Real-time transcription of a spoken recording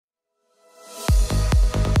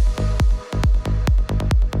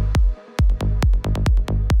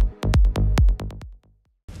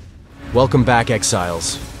Welcome back,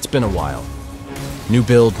 Exiles. It's been a while. New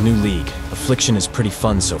build, new league. Affliction is pretty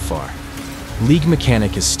fun so far. League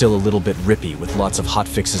mechanic is still a little bit rippy with lots of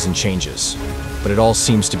hotfixes and changes, but it all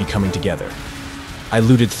seems to be coming together. I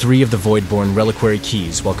looted 3 of the Voidborn Reliquary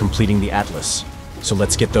Keys while completing the Atlas, so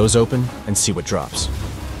let's get those open and see what drops.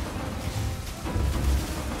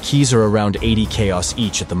 Keys are around 80 chaos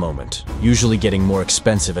each at the moment, usually getting more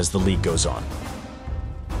expensive as the league goes on.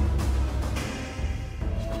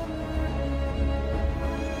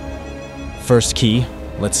 First key,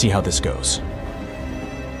 let's see how this goes.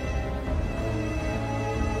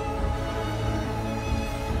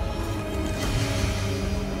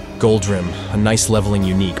 Gold Rim, a nice leveling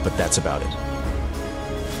unique, but that's about it.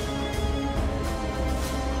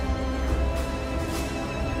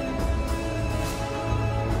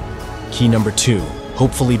 Key number 2,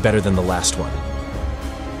 hopefully better than the last one.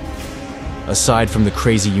 Aside from the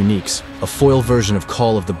crazy uniques, a foil version of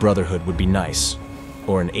Call of the Brotherhood would be nice.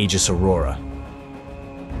 Or an Aegis Aurora.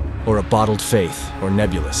 Or a Bottled Faith, or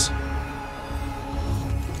Nebulous.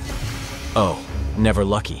 Oh, never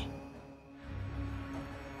lucky.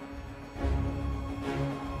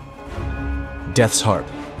 Death's Harp,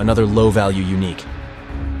 another low-value unique.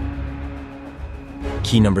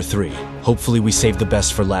 Key number 3. Hopefully we saved the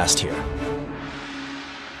best for last here.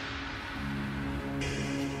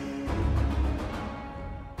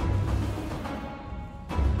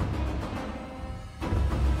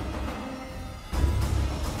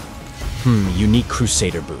 Unique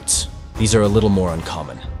Crusader boots. These are a little more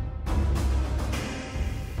uncommon.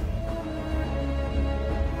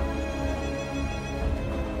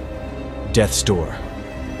 Death's Door.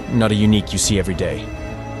 Not a unique you see every day.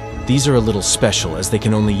 These are a little special as they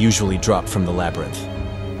can only usually drop from the labyrinth.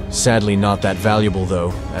 Sadly not that valuable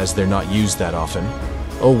though, as they're not used that often.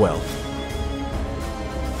 Oh well.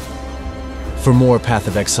 For more Path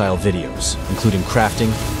of Exile videos, including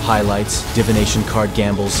crafting, highlights, divination card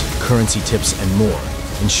gambles, currency tips, and more,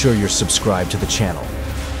 ensure you're subscribed to the channel.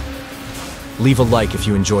 Leave a like if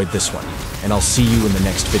you enjoyed this one, and I'll see you in the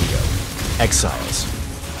next video. Exiles.